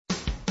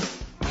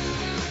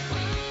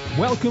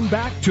Welcome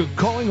back to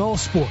Calling All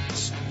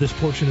Sports. This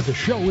portion of the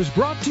show is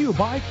brought to you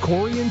by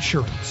Corey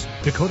Insurance,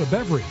 Dakota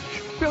Beverage,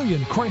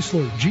 Billion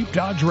Chrysler Jeep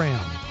Dodge Ram,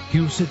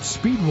 Huset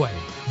Speedway,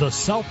 the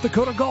South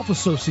Dakota Golf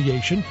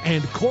Association,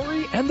 and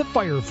Corey and the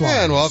Fireflies.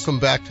 And welcome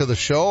back to the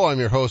show. I'm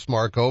your host,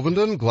 Mark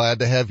Ovenden. Glad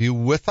to have you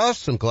with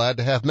us and glad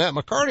to have Matt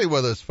McCarty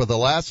with us for the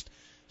last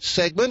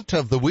segment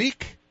of the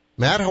week.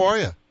 Matt, how are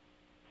you?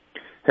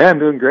 Hey, I'm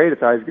doing great.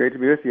 It's always great to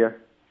be with you.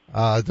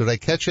 Did I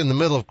catch you in the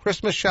middle of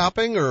Christmas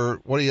shopping,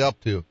 or what are you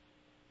up to?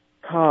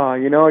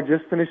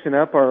 Just finishing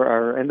up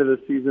our end of the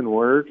season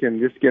work and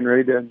just getting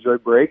ready to enjoy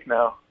break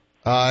now.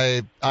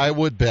 I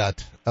would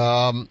bet.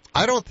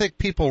 I don't think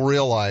people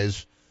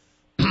realize,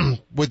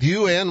 with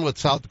you and with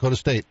South Dakota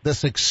State,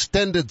 this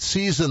extended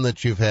season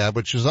that you've had,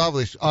 which is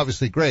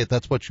obviously great.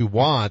 That's what you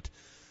want.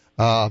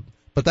 But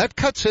that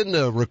cuts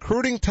into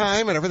recruiting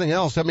time and everything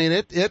else. I mean,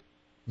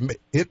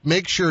 it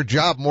makes your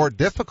job more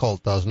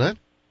difficult, doesn't it?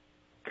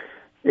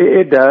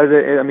 It does.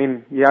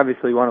 You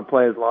obviously want to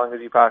play as long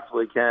as you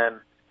possibly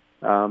can.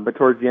 But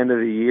towards the end of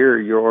the year,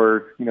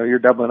 you're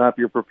doubling up.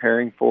 You're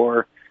preparing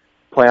for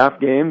playoff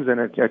games and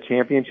a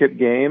championship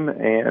game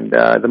and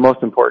the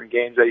most important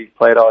games that you've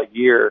played all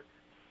year.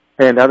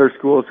 And other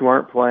schools who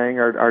aren't playing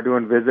are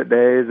doing visit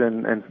days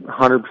and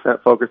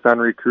 100% focused on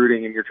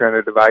recruiting, and you're trying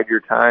to divide your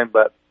time.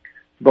 But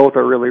both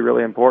are really,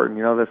 really important.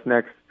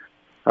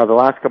 The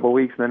last couple of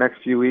weeks and the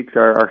next few weeks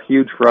are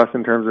huge for us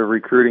in terms of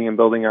recruiting and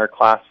building our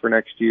class for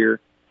next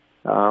year.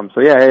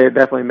 It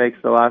definitely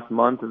makes the last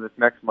month and this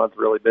next month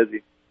really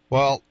busy.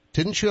 Well,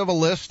 didn't you have a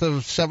list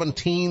of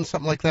 17,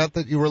 something like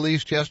that you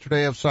released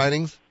yesterday of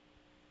signings?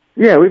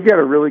 Yeah, we've got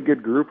a really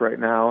good group right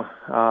now.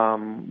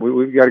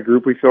 We've got a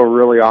group we feel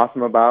really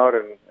awesome about,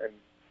 and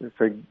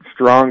it's a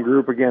strong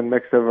group, again,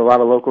 mix of a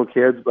lot of local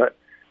kids, but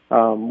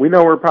we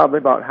know we're probably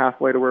about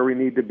halfway to where we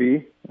need to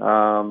be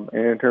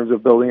in terms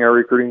of building our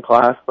recruiting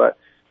class. But,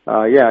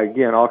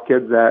 again, all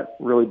kids that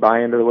really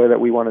buy into the way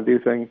that we want to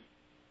do things.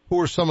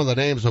 Who are some of the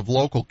names of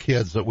local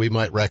kids that we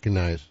might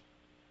recognize?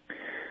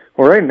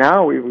 Well, right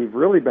now we've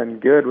really been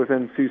good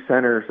within Sioux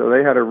Center, so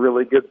they had a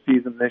really good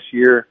season this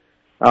year.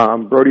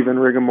 Brody Van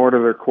Rigamorta,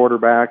 their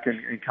quarterback,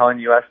 and Kellen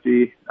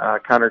USD,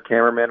 Connor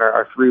Cameraman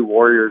are three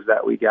warriors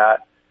that we got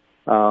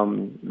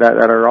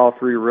that are all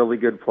three really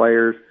good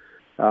players.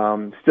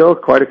 Still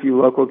quite a few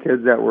local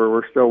kids that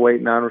we're still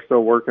waiting on, we're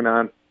still working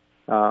on.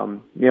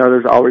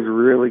 There's always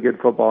really good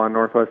football in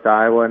Northwest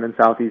Iowa and in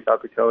Southeast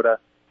South Dakota.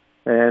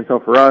 And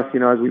so for us,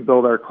 as we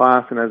build our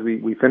class and as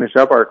we finish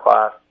up our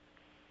class,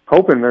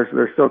 hoping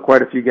there's still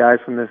quite a few guys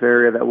from this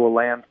area that will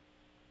land.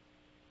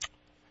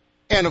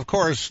 And of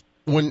course,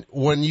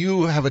 when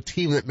you have a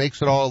team that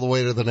makes it all the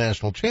way to the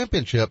national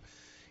championship,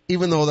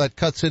 even though that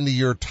cuts into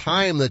your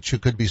time that you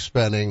could be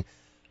spending,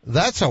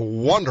 that's a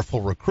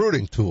wonderful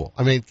recruiting tool.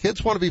 I mean,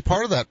 kids want to be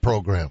part of that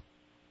program.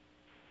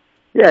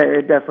 Yeah,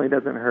 it definitely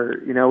doesn't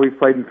hurt. We've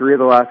played in 3 of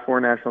the last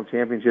 4 national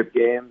championship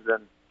games,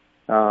 and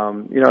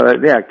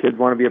kids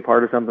want to be a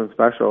part of something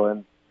special,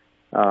 and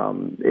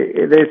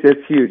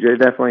it's huge. It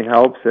definitely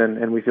helps,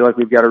 and we feel like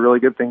we've got a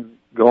really good thing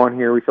going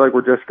here. We feel like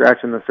we're just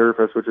scratching the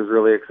surface, which is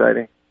really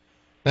exciting.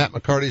 Matt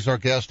McCarty's our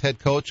guest, head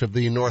coach of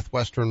the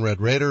Northwestern Red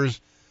Raiders.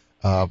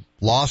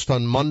 Lost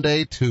on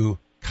Monday to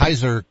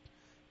Kaiser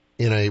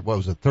in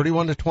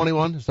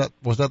 31-21?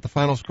 Was that the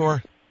final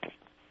score?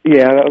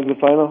 Yeah, that was the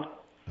final.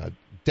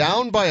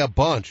 Down by a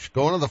bunch,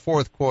 going to the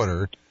fourth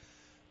quarter.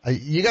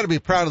 You got to be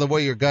proud of the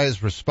way your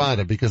guys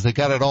responded, because they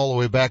got it all the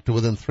way back to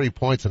within 3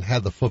 points and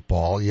had the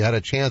football. You had a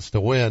chance to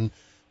win.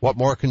 What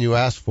more can you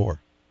ask for?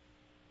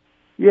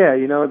 Yeah, as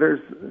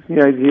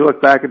you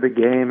look back at the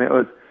game, it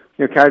was,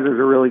 Kaiser's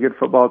a really good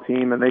football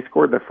team, and they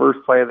scored the first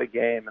play of the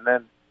game, and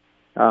then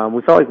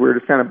we felt like we were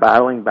just kind of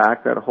battling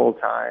back that whole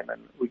time,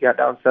 and we got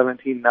down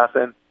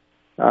 17-0,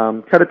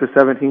 cut it to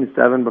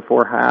 17-7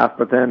 before half,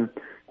 but then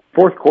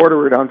fourth quarter,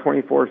 we were down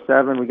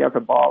 24-7. We got the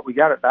ball. We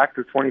got it back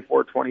to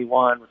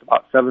 24-21 with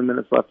about 7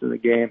 minutes left in the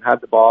game, had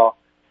the ball.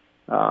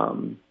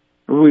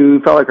 We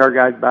felt like our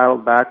guys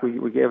battled back.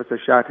 We gave us a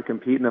shot to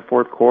compete in the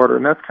fourth quarter,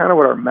 and that's kind of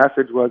what our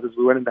message was as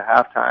we went into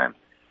halftime,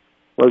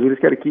 was we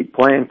just got to keep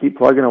playing, keep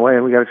plugging away,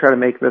 and we got to try to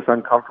make this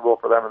uncomfortable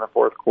for them in the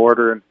fourth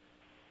quarter.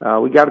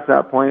 And we got to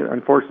that point.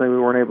 Unfortunately, we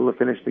weren't able to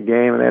finish the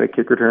game, and they had a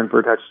kick return for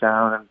a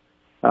touchdown,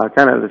 and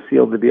kind of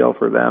sealed the deal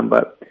for them.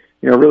 But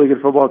really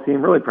good football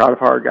team. Really proud of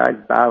how our guys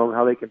battled,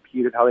 how they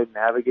competed, how they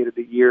navigated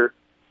the year.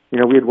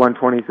 We had won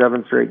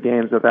 27 straight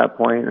games at that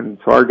point, and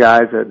so our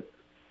guys had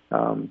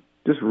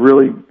just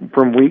really,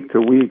 from week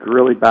to week,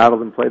 really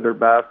battled and played their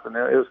best, and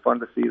it was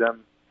fun to see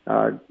them,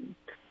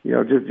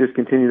 just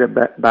continue to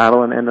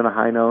battle and end on a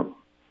high note.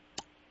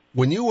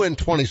 When you win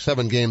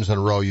 27 games in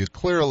a row, you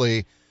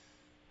clearly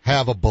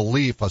have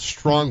a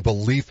strong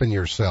belief in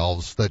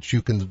yourselves that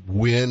you can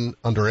win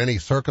under any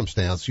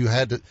circumstance. You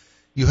had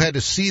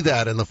to see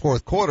that in the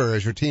fourth quarter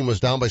as your team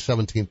was down by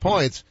 17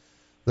 points,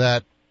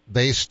 that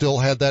they still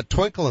had that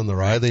twinkle in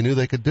their eye. They knew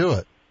they could do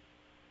it.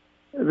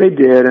 They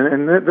did,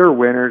 and they're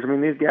winners. I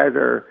mean, these guys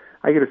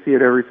I get to see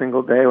it every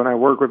single day when I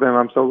work with them.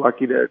 I'm so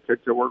lucky to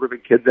work with the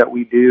kids that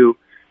we do.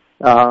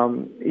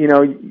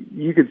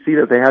 you could see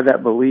that they had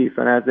that belief,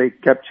 and as they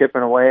kept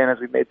chipping away and as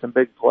we made some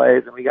big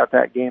plays and we got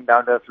that game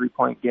down to a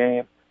 3-point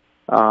game,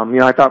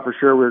 I thought for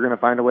sure we were going to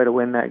find a way to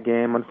win that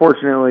game.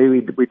 Unfortunately,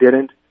 we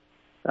didn't.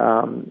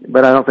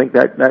 But I don't think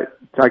that,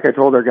 like I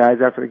told our guys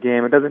after the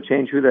game, it doesn't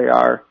change who they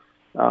are.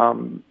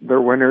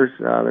 They're winners,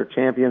 they're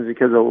champions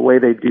because of the way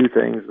they do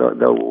things,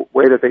 the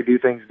way that they do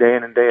things day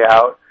in and day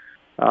out,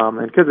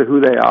 and because of who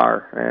they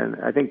are.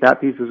 And I think that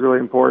piece is really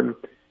important.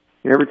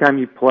 Every time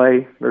you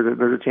play,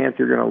 there's a chance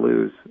you're going to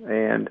lose.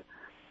 And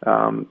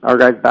our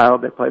guys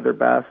battled, they played their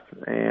best,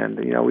 and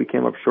we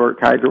came up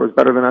short. Kaiser was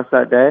better than us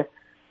that day,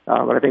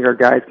 but I think our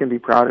guys can be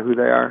proud of who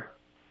they are.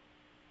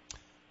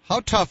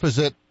 How tough is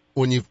it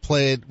when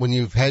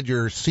you've had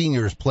your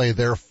seniors play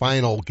their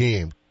final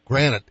game?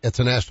 Granted, it's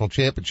a national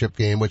championship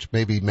game, which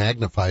maybe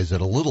magnifies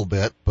it a little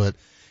bit, but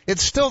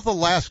it's still the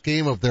last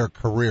game of their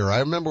career.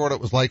 I remember what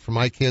it was like for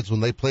my kids when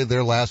they played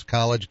their last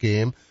college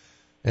game,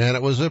 and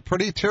it was a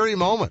pretty teary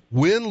moment.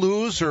 Win,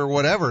 lose, or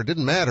whatever, it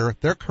didn't matter.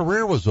 Their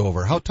career was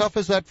over. How tough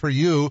is that for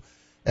you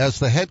as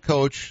the head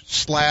coach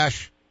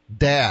 /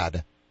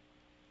 dad?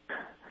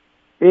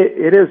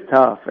 It is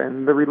tough,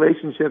 and the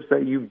relationships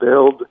that you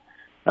build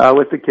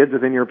with the kids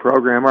within your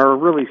program are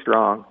really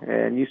strong,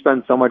 and you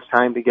spend so much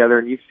time together,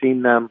 and you've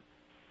seen them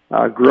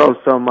grow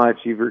so much.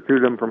 You've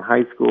recruited them from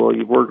high school.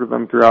 You've worked with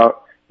them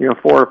throughout 4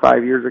 or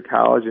 5 years of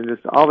college, and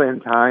just all the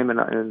time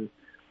and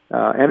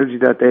energy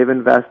that they've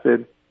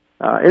invested.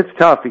 It's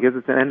tough because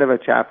it's an end of a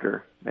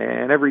chapter,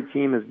 and every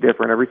team is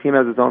different. Every team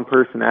has its own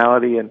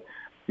personality, and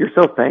you're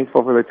so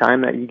thankful for the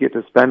time that you get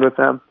to spend with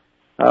them,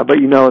 but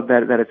you know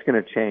that it's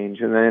going to change,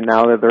 and then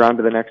now that they're on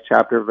to the next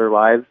chapter of their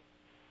lives.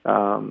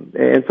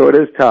 And so it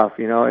is tough,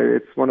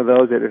 it's one of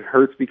those that it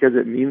hurts because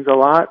it means a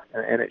lot,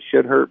 and it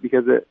should hurt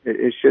because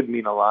it should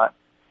mean a lot.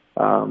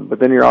 But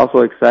then you're also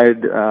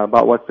excited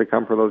about what's to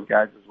come for those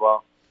guys as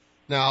well.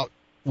 Now,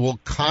 will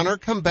Connor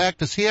come back?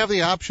 Does he have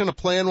the option of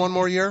playing one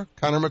more year,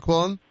 Connor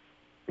McQuillan?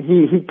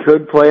 He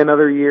could play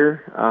another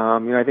year.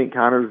 I think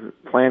Connor's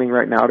planning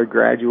right now to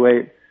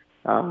graduate.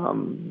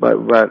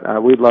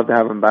 But we'd love to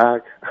have him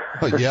back.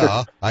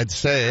 Yeah, I'd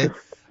say.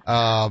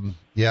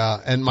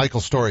 And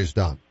Michael Story's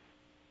done.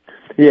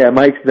 Yeah,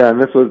 Mike's done.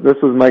 This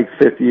was Mike's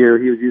 5th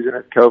year. He was using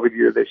his COVID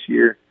year this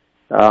year.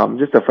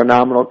 Just a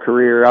phenomenal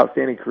career,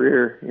 outstanding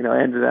career.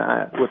 Ended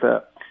with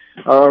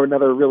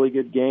another really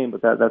good game.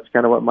 But that's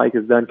kind of what Mike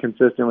has done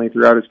consistently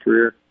throughout his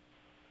career.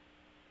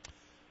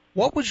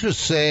 What would you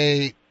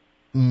say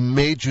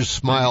made you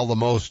smile the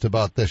most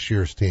about this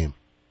year's team?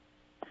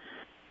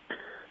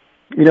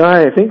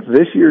 I think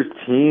this year's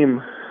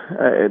team,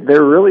 they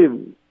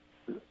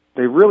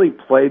really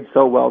played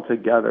so well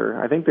together.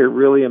 I think they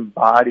really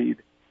embodied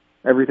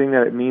everything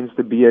that it means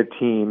to be a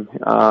team.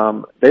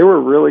 They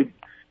were really,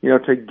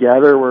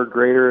 together were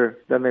greater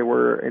than they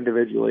were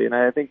individually. And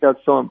I think that's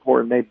so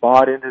important. They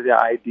bought into the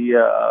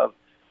idea of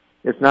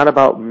it's not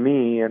about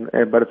me,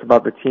 but it's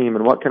about the team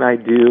and what can I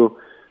do.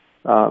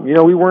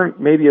 We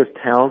weren't maybe as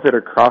talented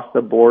across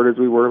the board as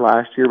we were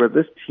last year, but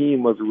this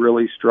team was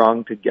really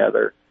strong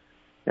together.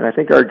 And I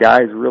think our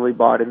guys really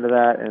bought into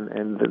that,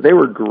 and they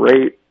were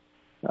great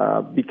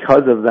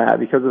because of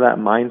that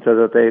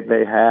mindset that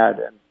they had.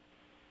 And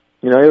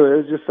it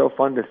was just so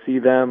fun to see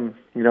them.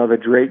 The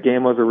Drake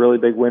game was a really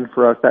big win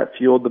for us. That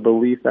fueled the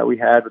belief that we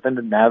had, but then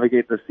to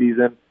navigate the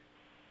season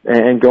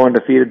and go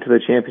undefeated to the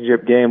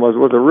championship game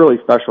was a really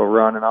special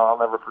run, and I'll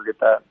never forget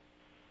that.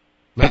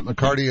 Matt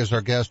McCarty is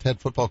our guest, head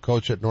football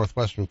coach at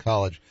Northwestern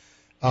College.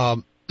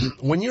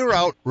 When you're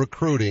out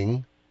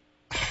recruiting,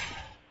 I'm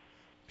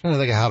trying to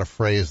think of how to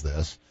phrase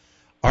this.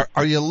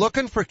 Are you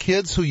looking for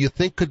kids who you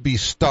think could be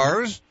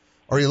stars,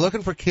 or are you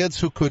looking for kids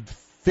who could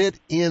fit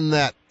in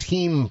that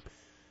team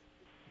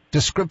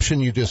description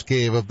you just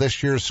gave of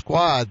this year's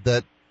squad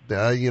that,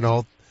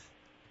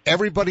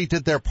 everybody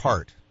did their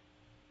part?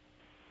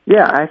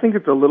 Yeah, I think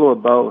it's a little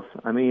of both.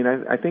 I mean,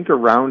 I think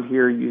around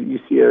here you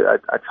see a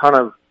ton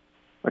of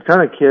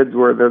kids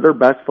where their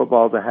best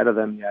football is ahead of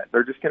them yet.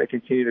 They're just going to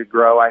continue to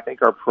grow. I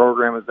think our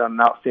program has done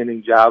an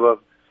outstanding job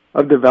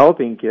of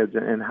developing kids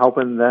and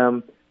helping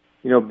them,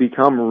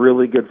 become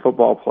really good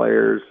football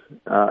players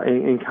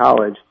in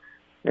college.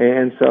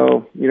 And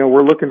so,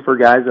 we're looking for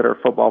guys that are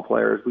football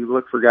players. We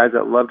look for guys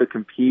that love to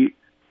compete.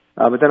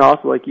 But then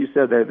also, like you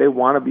said, they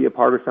want to be a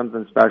part of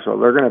something special.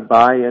 They're going to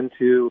buy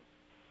into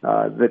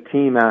the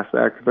team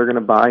aspect. They're going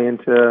to buy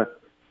into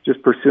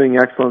just pursuing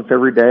excellence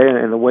every day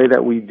and the way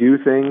that we do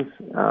things.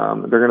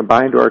 They're going to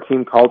buy into our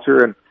team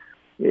culture. And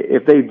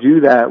if they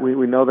do that,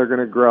 we know they're going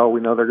to grow.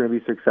 We know they're going to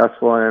be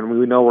successful, and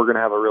we know we're going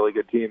to have a really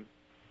good team.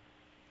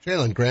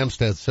 Jalen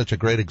Gramstad's such a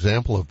great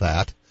example of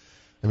that.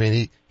 I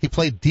mean, he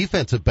played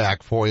defensive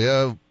back for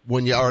you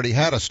when you already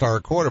had a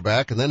star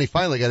quarterback, and then he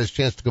finally got his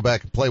chance to go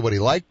back and play what he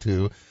liked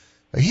to.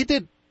 He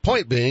did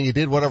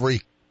whatever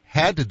he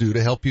had to do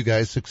to help you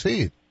guys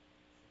succeed.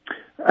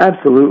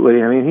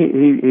 Absolutely. I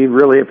mean, he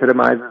really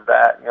epitomizes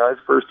that. His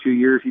first 2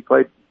 years he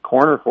played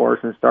corner for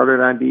us and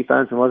started on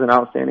defense and was an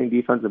outstanding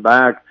defensive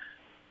back,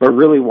 but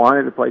really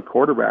wanted to play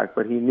quarterback.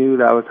 But he knew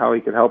that was how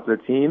he could help the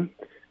team.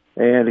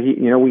 And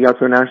we got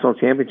to a national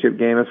championship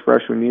game his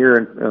freshman year,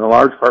 and in a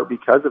large part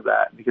because of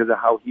that, because of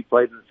how he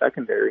played in the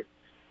secondary.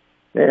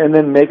 And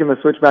then making the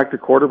switch back to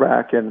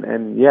quarterback, that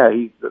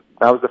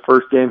was the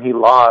first game he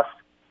lost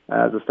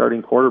as a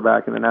starting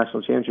quarterback in the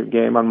national championship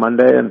game on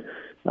Monday, and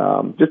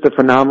just a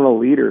phenomenal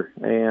leader.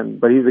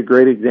 But he's a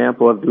great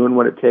example of doing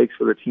what it takes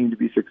for the team to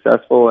be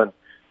successful, and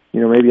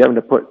maybe having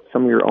to put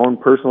some of your own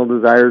personal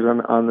desires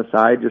on the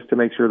side just to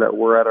make sure that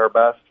we're at our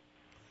best.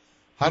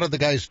 How did the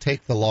guys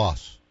take the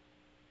loss?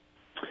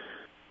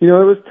 It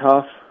was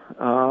tough.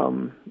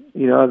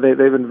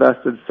 They've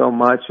invested so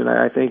much, and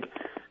I think,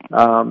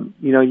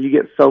 you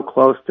get so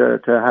close to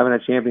having a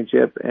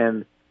championship,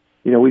 and,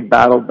 we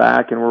battled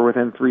back and we're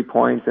within 3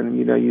 points, and,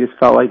 you just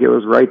felt like it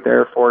was right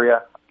there for you.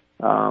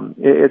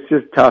 It's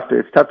just tough.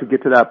 It's tough to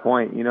get to that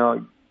point.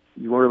 You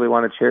really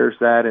want to cherish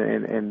that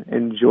and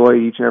enjoy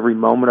each and every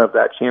moment of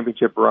that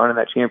championship run and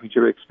that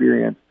championship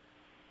experience.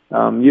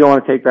 You don't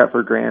want to take that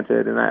for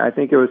granted. And I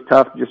think it was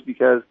tough just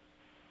because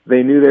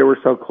they knew they were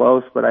so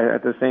close, but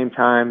at the same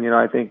time,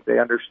 I think they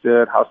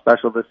understood how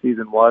special this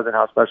season was and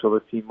how special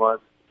this team was.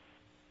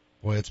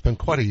 Boy, it's been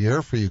quite a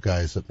year for you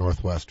guys at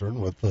Northwestern,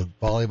 with the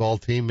volleyball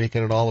team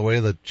making it all the way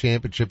to the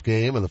championship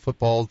game and the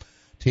football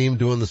team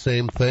doing the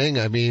same thing.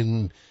 I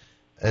mean,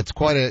 it's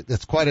quite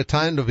a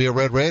time to be a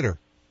Red Raider.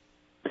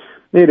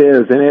 It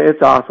is, and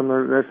it's awesome.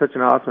 There's such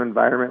an awesome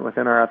environment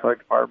within our athletic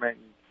department.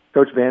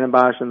 Coach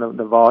Vandenbosch and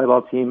the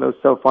volleyball team, it was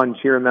so fun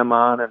cheering them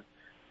on, and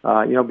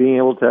being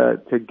able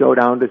to go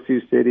down to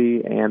Sioux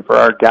City and for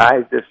our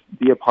guys to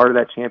be a part of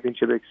that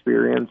championship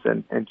experience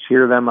and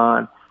cheer them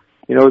on.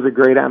 It was a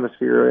great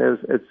atmosphere.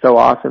 It's so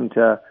awesome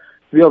to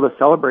be able to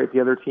celebrate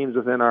the other teams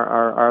within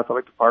our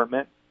athletic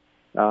department.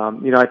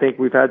 I think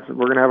we're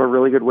going to have a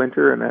really good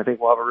winter, and I think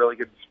we'll have a really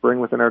good spring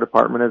within our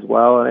department as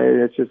well.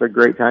 And it's just a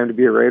great time to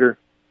be a Raider.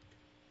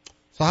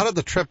 So how did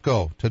the trip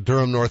go to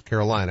Durham, North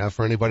Carolina?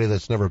 For anybody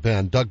that's never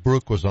been, Doug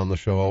Brook was on the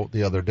show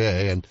the other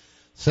day and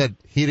said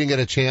he didn't get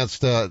a chance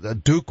to,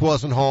 Duke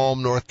wasn't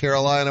home, North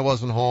Carolina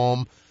wasn't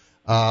home,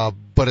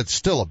 but it's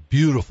still a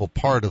beautiful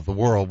part of the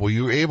world. Were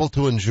you able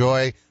to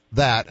enjoy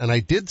that? And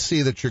I did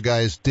see that your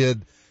guys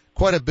did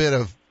quite a bit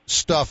of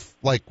stuff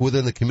like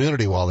within the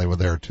community while they were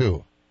there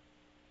too.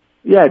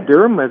 Yeah,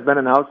 Durham has been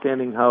an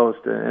outstanding host.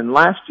 And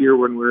last year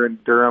when we were in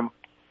Durham,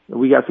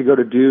 we got to go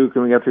to Duke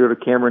and we got to go to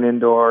Cameron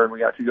Indoor and we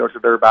got to go to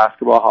their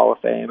Basketball Hall of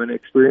Fame and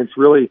experience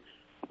really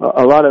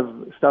a lot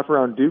of stuff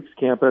around Duke's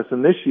campus.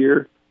 And this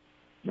year,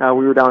 we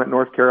were down at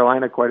North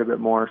Carolina quite a bit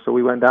more. So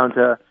we went down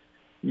to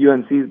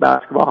UNC's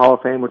Basketball Hall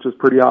of Fame, which was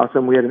pretty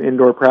awesome. We had an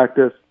indoor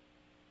practice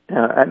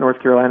at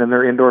North Carolina in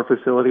their indoor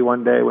facility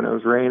one day when it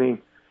was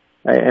raining,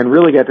 and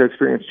really got to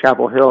experience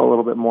Chapel Hill a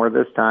little bit more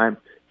this time.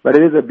 But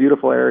it is a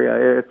beautiful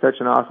area. It's such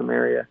an awesome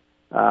area.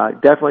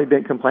 Definitely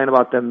didn't complain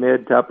about the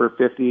mid to upper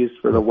 50s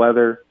for the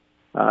weather.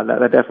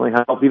 That definitely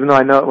helped, even though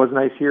I know it was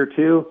nice here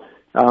too.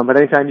 But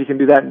anytime you can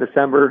do that in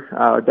December,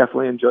 I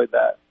definitely enjoyed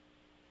that.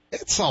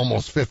 It's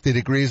almost 50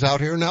 degrees out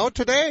here now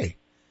today.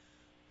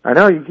 I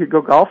know, you could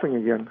go golfing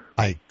again.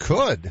 I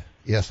could.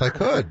 Yes, I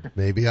could.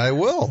 Maybe I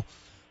will.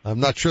 I'm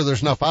not sure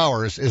there's enough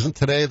hours. Isn't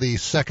today the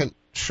second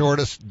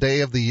shortest day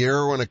of the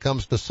year when it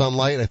comes to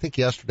sunlight? I think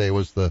yesterday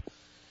was the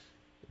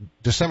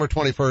December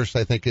 21st,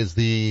 I think, is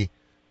the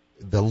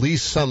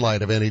least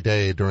sunlight of any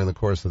day during the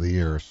course of the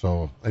year.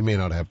 So I may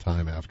not have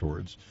time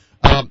afterwards.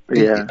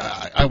 Yeah.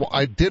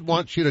 I did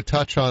want you to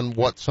touch on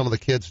what some of the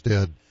kids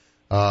did.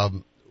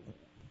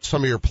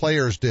 Some of your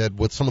players did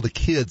with some of the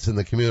kids in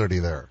the community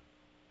there.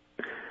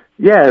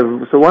 Yeah,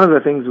 so one of the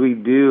things we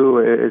do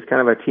is kind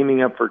of a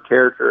teaming up for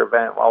character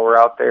event while we're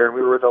out there.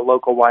 We were with a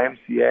local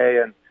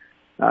YMCA and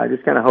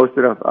just kind of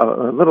hosted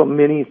a little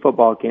mini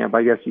football camp,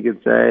 I guess you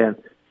could say. And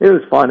it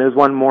was fun. It was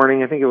one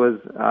morning, I think it was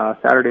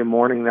Saturday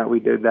morning that we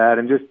did that,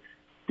 and just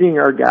seeing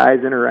our guys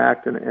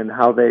interact and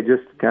how they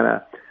just kind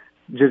of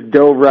just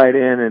dove right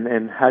in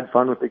and had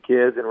fun with the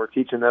kids, and we're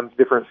teaching them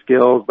different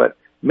skills, but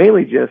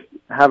mainly just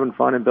having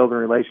fun and building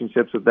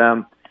relationships with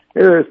them.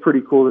 It was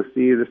pretty cool to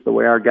see just the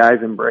way our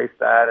guys embraced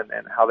that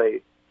and how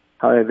they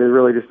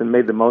really just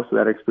made the most of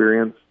that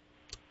experience.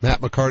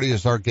 Matt McCarty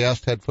is our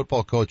guest, head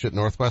football coach at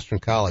Northwestern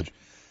College.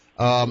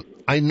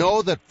 I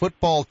know that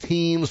football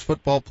teams,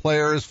 football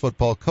players,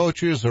 football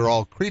coaches are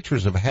all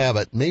creatures of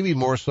habit, maybe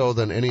more so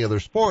than any other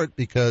sport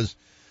because,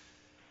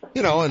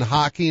 in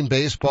hockey and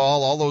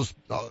baseball, all those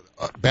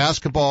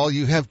basketball,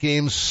 you have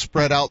games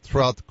spread out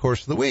throughout the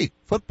course of the week.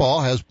 Football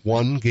has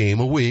one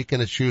game a week,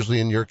 and it's usually,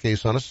 in your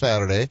case, on a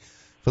Saturday.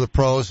 For the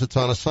pros, it's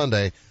on a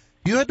Sunday.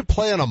 You had to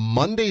play on a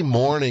Monday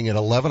morning at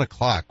 11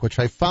 o'clock, which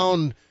I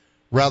found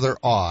rather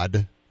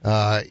odd,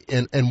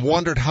 and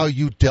wondered how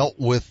you dealt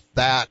with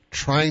that,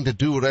 trying to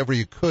do whatever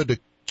you could to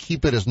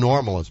keep it as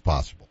normal as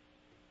possible.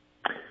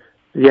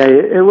 Yeah,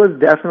 it was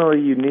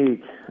definitely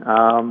unique.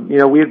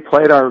 We had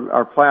played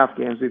our playoff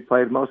games. We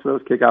played most of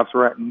those kickoffs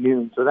were at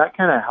noon, so that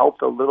kind of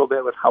helped a little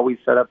bit with how we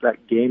set up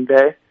that game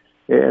day.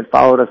 It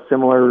followed a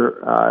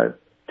similar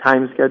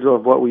time schedule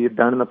of what we had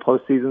done in the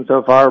postseason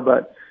so far,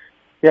 but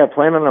yeah,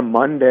 playing on a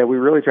Monday, we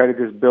really try to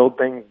just build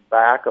things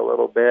back a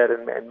little bit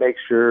and make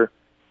sure,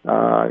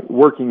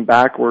 working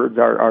backwards.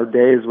 Our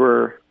days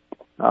were,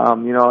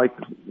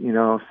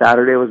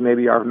 Saturday was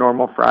maybe our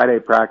normal Friday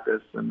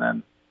practice, and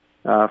then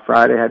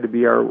Friday had to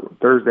be our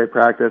Thursday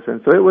practice.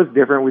 And so it was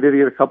different. We did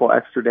get a couple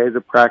extra days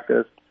of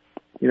practice.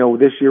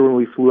 This year when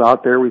we flew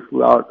out there, we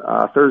flew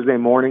out Thursday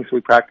morning, so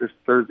we practiced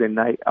Thursday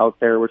night out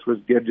there, which was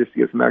good just to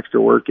get some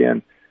extra work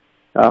in.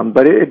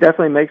 But it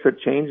definitely makes a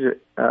change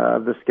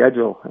of the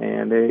schedule,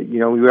 and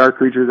we are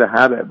creatures of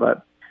habit,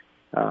 but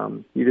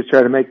you just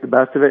try to make the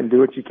best of it and do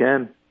what you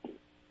can.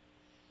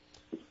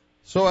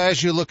 So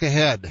as you look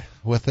ahead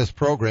with this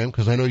program,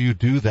 because I know you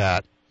do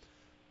that,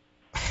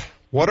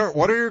 what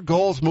are your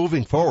goals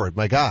moving forward?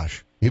 My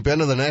gosh, you've been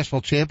to the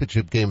national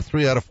championship game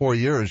 3 out of 4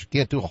 years. You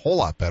can't do a whole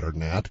lot better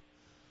than that.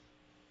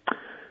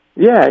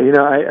 Yeah,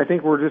 I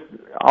think we're just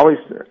always,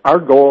 our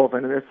goal,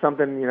 and it's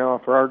something,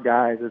 for our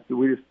guys,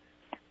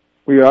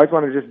 we always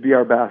want to just be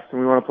our best,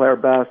 and we want to play our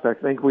best. I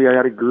think we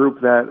had a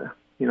group that,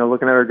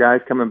 looking at our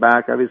guys coming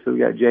back, obviously we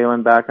got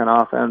Jalen back on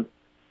offense.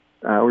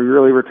 We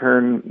really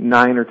returned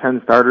 9 or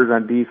 10 starters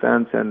on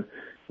defense, and,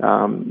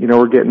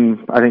 we're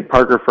getting, I think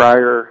Parker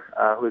Fryer,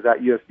 who was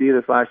at USD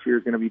this last year,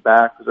 is going to be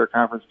back as our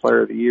conference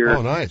player of the year.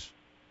 Oh, nice.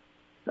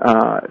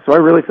 So I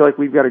really feel like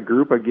we've got a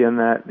group again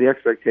that the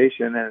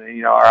expectation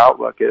and, our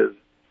outlook is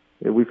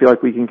we feel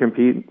like we can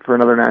compete for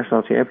another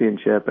national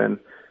championship. And,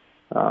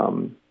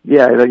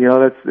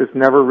 it's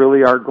never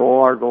really our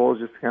goal. Our goal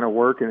is just to kind of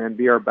work and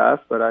be our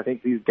best. But I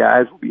think these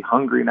guys will be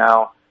hungry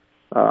now.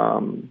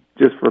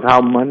 Just with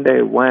how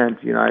Monday went,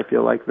 I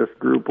feel like this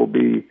group will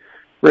be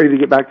ready to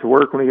get back to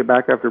work when we get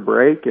back after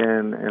break.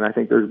 And I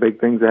think there's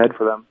big things ahead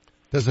for them.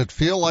 Does it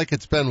feel like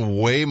it's been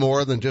way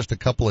more than just a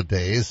couple of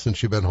days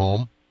since you've been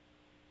home?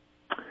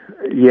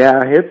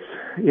 Yeah, it's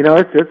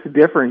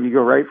different. You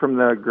go right from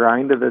the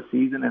grind of the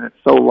season, and it's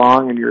so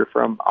long, and you're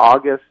from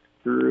August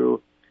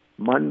through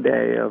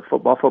Monday of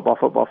football,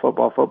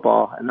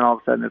 and then all of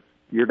a sudden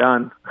you're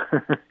done.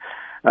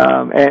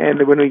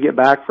 And when we get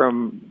back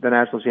from the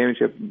national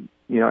championship,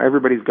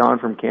 everybody's gone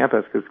from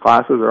campus because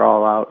classes are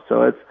all out.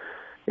 So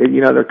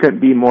there couldn't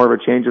be more of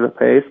a change of the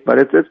pace, but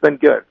it's been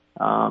good.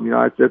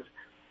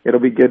 It'll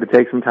be good to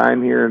take some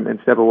time here and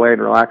step away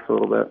and relax a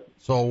little bit.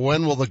 So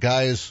when will the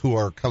guys who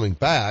are coming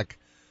back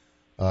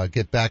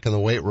get back in the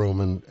weight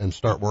room and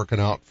start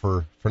working out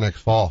for next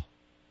fall?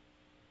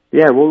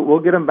 Yeah, we'll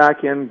get them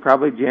back in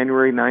probably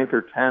January 9th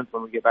or 10th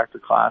when we get back to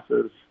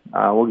classes.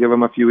 We'll give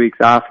them a few weeks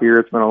off here.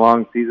 It's been a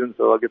long season,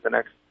 so they'll get the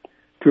next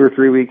 2 or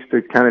 3 weeks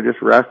to kind of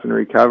just rest and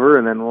recover,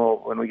 and then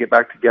when we get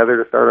back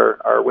together to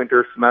start our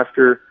winter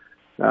semester,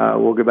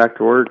 we'll get back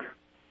to work.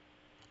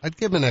 I'd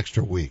give them an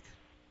extra week.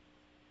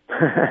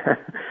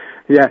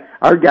 Yeah,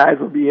 our guys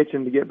will be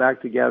itching to get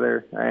back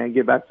together and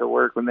get back to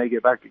work when they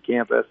get back to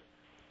campus.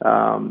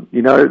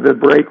 The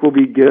break will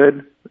be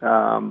good,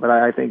 but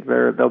I think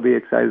they'll be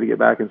excited to get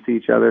back and see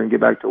each other and get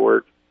back to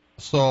work.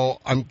 So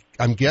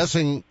I'm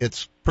guessing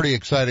it's pretty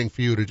exciting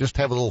for you to just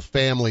have a little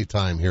family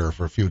time here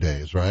for a few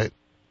days, right?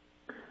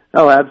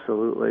 Oh,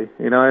 absolutely.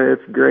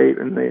 It's great,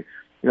 and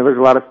there's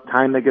a lot of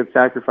time that gets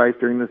sacrificed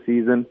during the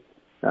season,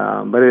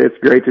 but it's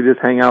great to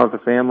just hang out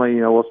with the family.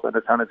 We'll spend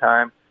a ton of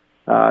time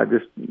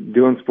just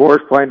doing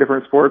sports, playing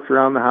different sports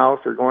around the house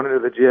or going into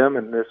the gym,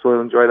 and just we'll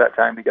enjoy that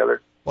time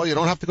together. Well, you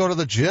don't have to go to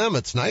the gym.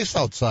 It's nice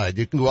outside.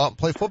 You can go out and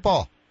play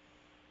football.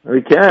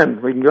 We can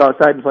go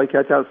outside and play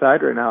catch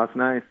outside right now. It's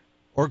nice.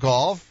 Or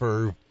golf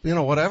or,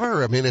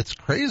 whatever. I mean, it's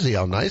crazy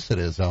how nice it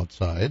is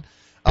outside.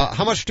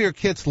 How much do your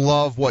kids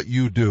love what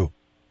you do?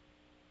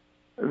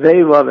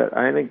 They love it.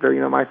 I think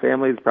my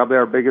family is probably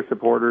our biggest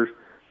supporters.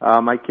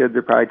 My kids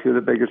are probably 2 of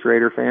the biggest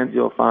Raider fans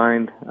you'll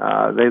find.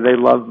 They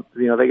love,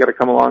 they got to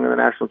come along on the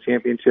national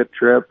championship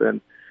trip,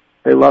 and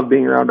they love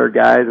being around our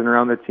guys and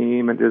around the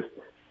team and just,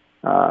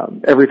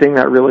 everything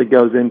that really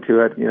goes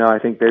into it. I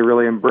think they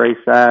really embrace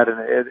that,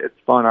 and it's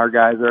fun. Our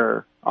guys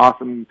are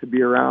awesome to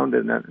be around,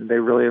 and they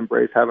really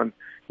embrace having,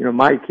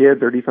 my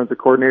kids, our defensive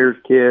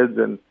coordinators' kids,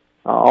 and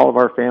all of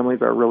our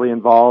families are really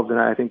involved, and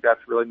I think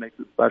that's really makes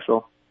it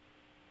special.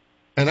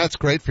 And that's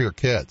great for your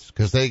kids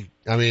because they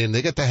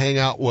get to hang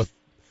out with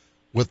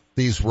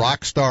these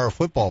rock star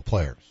football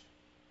players.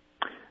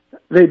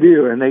 They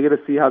do, and they get to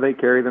see how they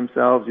carry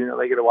themselves.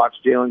 They get to watch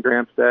Jalen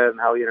Gramstead and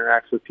how he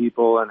interacts with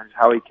people and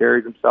how he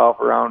carries himself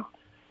around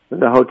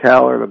the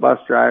hotel or the bus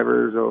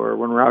drivers or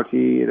when we're out to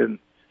eat. And,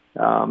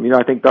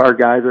 I think our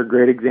guys are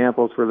great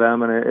examples for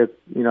them, and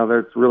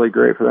it's really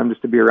great for them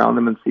just to be around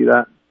them and see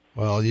that.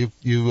 Well, you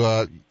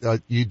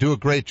do a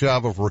great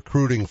job of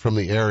recruiting from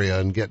the area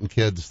and getting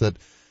kids that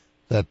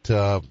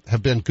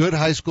have been good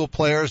high school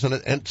players,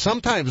 and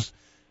sometimes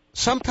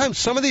some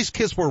of these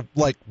kids were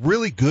like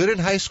really good in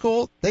high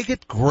school. They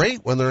get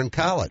great when they're in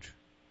college.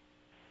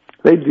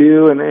 They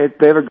do, and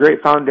they have a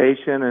great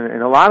foundation,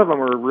 and a lot of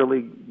them are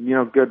really,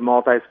 good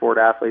multi-sport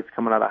athletes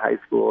coming out of high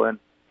school. And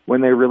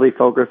when they really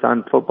focus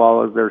on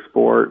football as their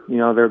sport,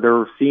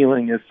 their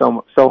ceiling is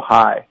so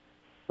high,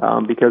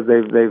 because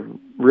they've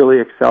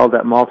really excelled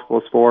at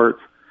multiple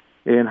sports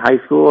in high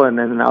school, and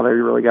then now they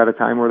really got a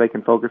time where they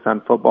can focus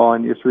on football,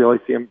 and you just really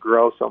see them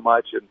grow so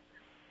much. And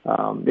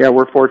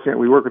we're fortunate.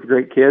 We work with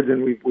great kids,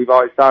 and we've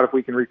always thought if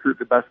we can recruit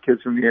the best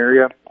kids from the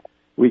area,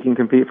 we can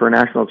compete for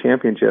national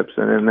championships,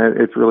 and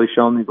it's really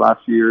shown these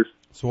last few years.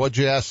 So what'd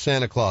you ask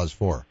Santa Claus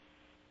for?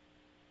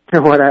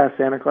 What I asked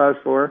Santa Claus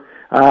for?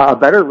 A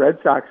better Red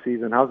Sox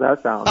season. How's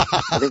that sound?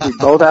 I think we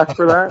both asked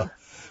for that.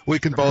 We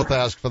can both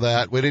ask for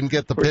that. We didn't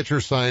get the pitcher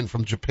signed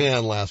from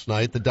Japan last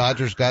night. The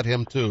Dodgers got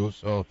him too,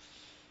 so...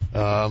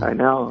 I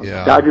know.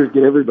 Yeah. Dodgers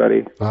get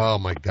everybody. Oh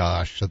my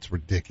gosh, that's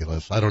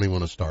ridiculous. I don't even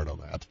want to start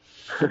on that.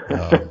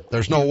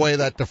 There's no way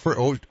that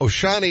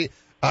Oshani,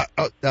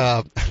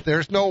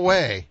 there's no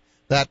way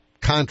that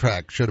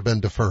contract should have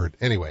been deferred.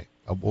 Anyway,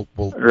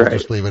 we'll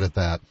just leave it at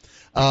that.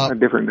 A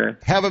different day.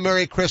 Have a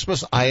Merry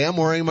Christmas. I am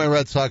wearing my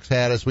Red Sox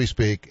hat as we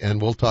speak,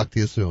 and we'll talk to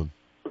you soon.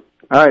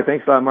 All right.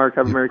 Thanks a lot, Mark.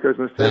 Have a Merry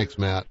Christmas, too. Thanks,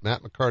 Matt.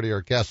 Matt McCarty,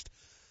 our guest.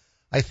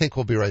 I think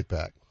we'll be right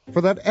back.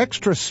 For that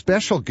extra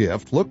special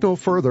gift, look no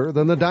further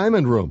than the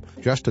Diamond Room.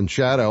 Justin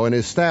Shadow and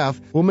his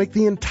staff will make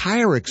the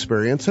entire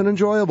experience an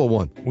enjoyable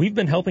one. We've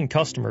been helping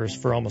customers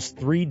for almost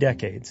 3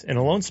 decades, and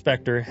Alone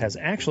Spectre has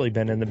actually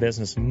been in the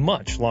business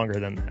much longer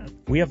than that.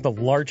 We have the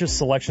largest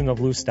selection of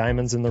loose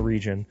diamonds in the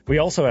region. We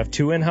also have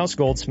 2 in-house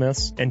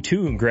goldsmiths and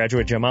 2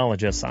 graduate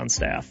gemologists on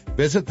staff.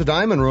 Visit the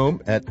Diamond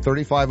Room at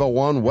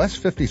 3501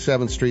 West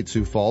 57th Street,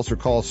 Sioux Falls, or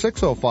call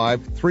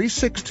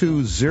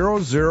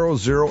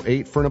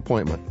 605-362-0008 for an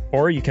appointment.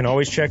 Or you can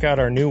always check out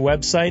our new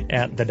website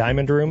at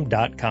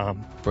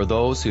thediamondroom.com. For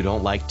those who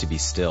don't like to be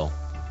still,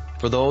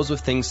 for those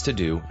with things to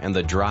do and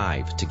the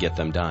drive to get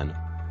them done,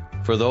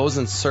 for those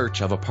in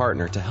search of a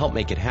partner to help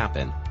make it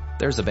happen,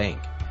 there's a bank.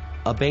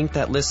 A bank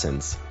that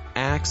listens,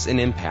 acts, and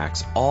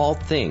impacts all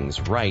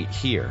things right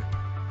here.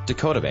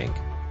 Dakota Bank.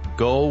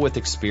 Go with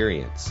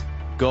experience.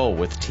 Go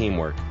with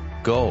teamwork.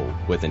 Go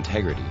with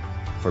integrity.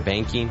 For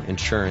banking,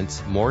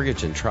 insurance,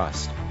 mortgage, and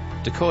trust.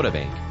 Dakota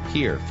Bank.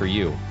 Here for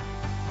you.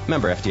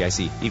 Member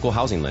FDIC, Equal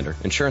Housing Lender,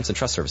 Insurance and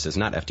Trust Services,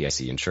 not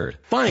FDIC insured.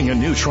 Buying a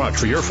new truck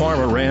for your farm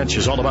or ranch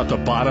is all about the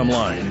bottom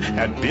line.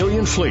 At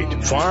Billion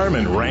Fleet, Farm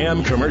and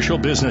Ram Commercial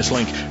Business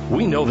Link,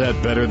 we know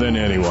that better than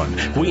anyone.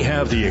 We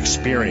have the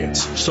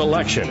experience,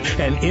 selection,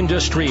 and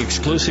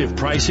industry-exclusive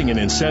pricing and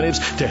incentives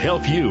to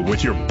help you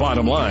with your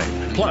bottom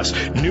line. Plus,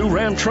 new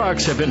Ram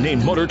trucks have been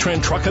named Motor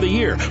Trend Truck of the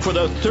Year for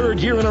the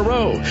 3rd year in a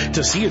row.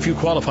 To see if you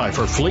qualify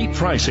for fleet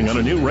pricing on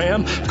a new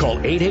Ram, call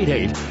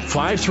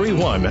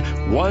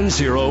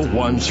 888-531-1013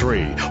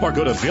 or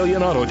go to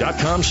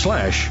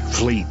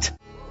billionauto.com/fleet.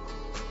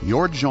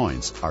 Your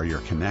joints are your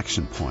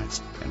connection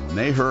points, and when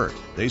they hurt,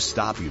 they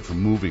stop you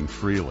from moving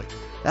freely.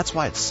 That's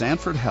why at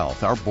Sanford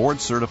Health, our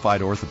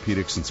board-certified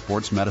orthopedics and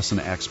sports medicine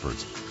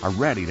experts are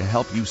ready to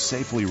help you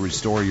safely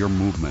restore your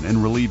movement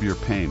and relieve your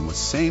pain with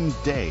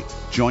same-day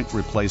joint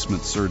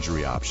replacement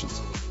surgery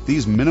options.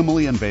 These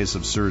minimally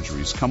invasive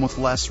surgeries come with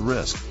less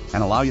risk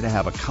and allow you to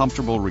have a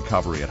comfortable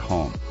recovery at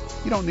home.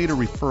 You don't need a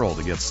referral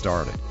to get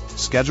started.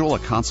 Schedule a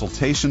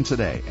consultation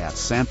today at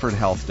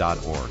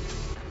sanfordhealth.org.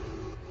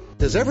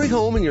 Does every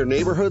home in your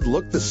neighborhood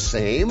look the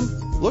same?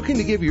 Looking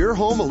to give your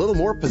home a little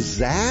more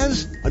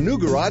pizzazz? A new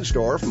garage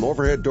door from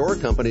Overhead Door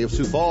Company of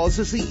Sioux Falls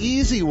is the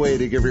easy way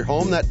to give your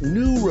home that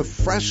new,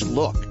 refreshed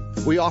look.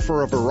 We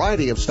offer a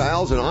variety of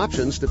styles and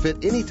options to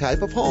fit any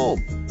type of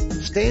home.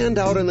 Stand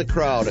out in the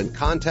crowd and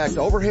contact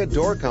Overhead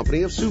Door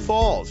Company of Sioux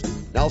Falls.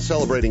 Now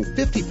celebrating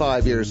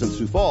 55 years in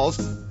Sioux Falls,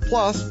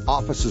 plus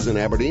offices in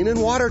Aberdeen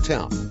and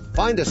Watertown.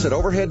 Find us at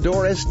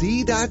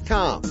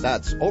overheaddoorsd.com.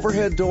 That's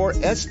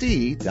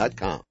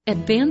overheaddoorsd.com. At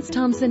Vance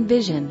Thompson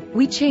Vision,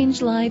 we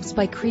change lives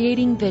by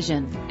creating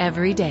vision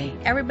every day.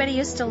 Everybody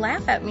used to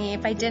laugh at me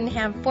if I didn't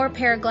have 4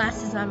 pair of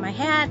glasses on my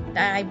head.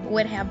 I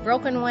would have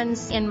broken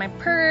ones in my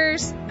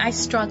purse. I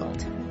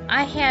struggled.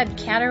 I had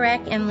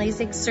cataract and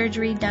LASIK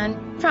surgery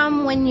done.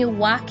 From when you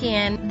walk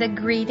in, the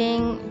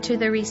greeting to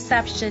the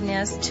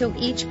receptionist to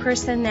each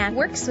person that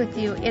works with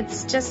you,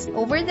 it's just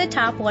over the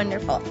top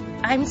wonderful.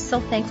 I'm so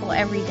thankful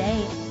every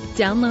day.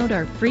 Download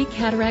our free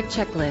cataract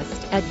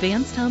checklist at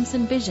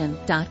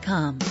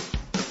VanceThompsonVision.com.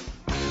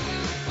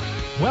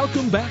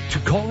 Welcome back to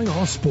Calling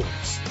All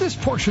Sports. This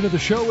portion of the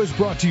show is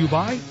brought to you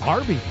by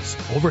Arby's,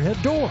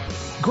 Overhead Door,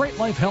 Great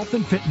Life Health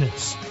and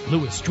Fitness,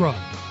 Lewis Drug,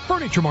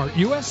 Furniture Mart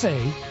USA,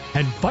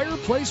 and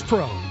Fireplace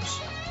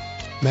Pros.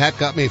 Matt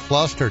got me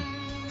flustered.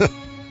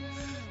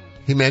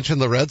 He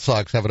mentioned the Red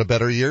Sox having a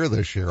better year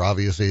this year.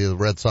 Obviously, he's a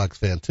Red Sox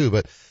fan too,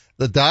 but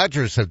the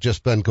Dodgers have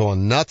just been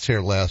going nuts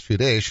here the last few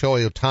days.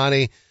 Shohei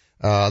Ohtani,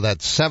 that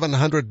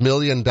 $700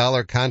 million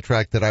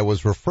contract that I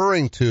was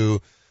referring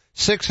to,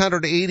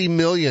 $680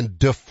 million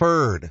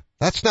deferred.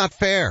 That's not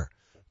fair,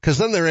 because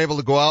then they're able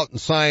to go out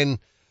and sign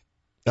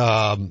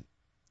Yamamoto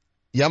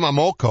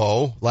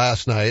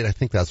last night. I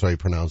think that's how he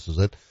pronounces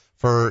it,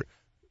 for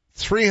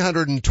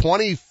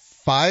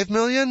 $325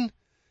 million,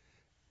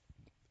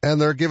 and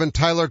they're giving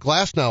Tyler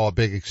Glasnow a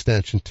big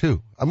extension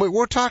too. I mean,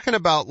 we're talking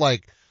about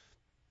like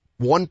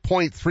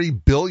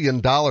 $1.3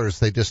 billion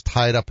they just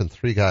tied up in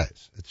 3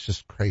 guys. It's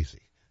just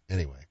crazy.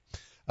 Anyway,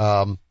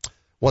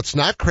 what's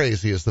not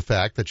crazy is the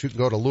fact that you can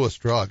go to Lewis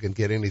Drug and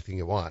get anything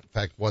you want. In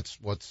fact, what's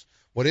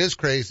What is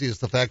crazy is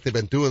the fact they've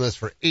been doing this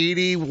for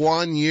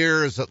 81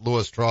 years at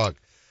Lewis Drug.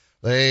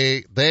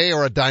 They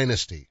are a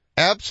dynasty,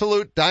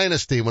 absolute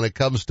dynasty when it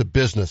comes to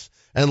business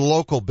and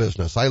local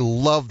business. I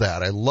love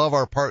that. I love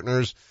our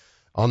partners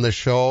on this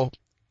show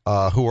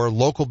who are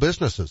local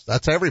businesses.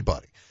 That's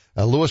everybody.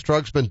 Lewis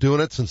Drug's been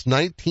doing it since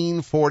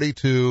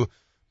 1942.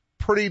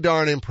 Pretty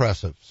darn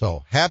impressive.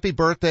 So happy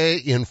birthday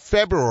in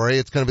February.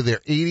 It's going to be their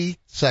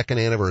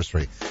 82nd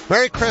anniversary.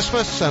 Merry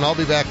Christmas, and I'll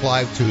be back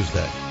live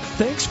Tuesday.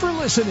 Thanks for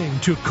listening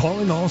to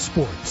Calling All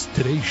Sports.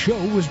 Today's show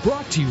was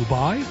brought to you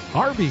by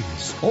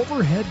Arby's,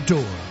 Overhead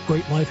Door,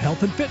 Great Life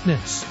Health and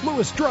Fitness,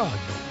 Lewis Drug,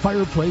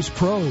 Fireplace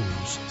Pros,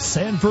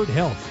 Sanford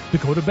Health,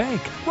 Dakota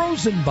Bank,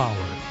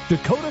 Rosenbauer,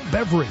 Dakota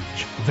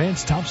Beverage,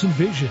 Vance Thompson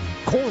Vision,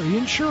 Corey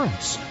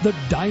Insurance, The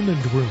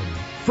Diamond Room,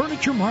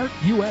 Furniture Mart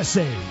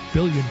USA,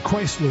 Billion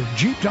Chrysler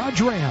Jeep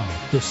Dodge Ram,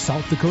 the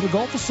South Dakota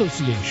Golf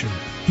Association,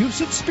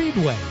 Houston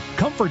Speedway,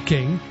 Comfort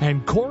King,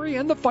 and Corey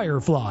and the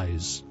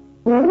Fireflies.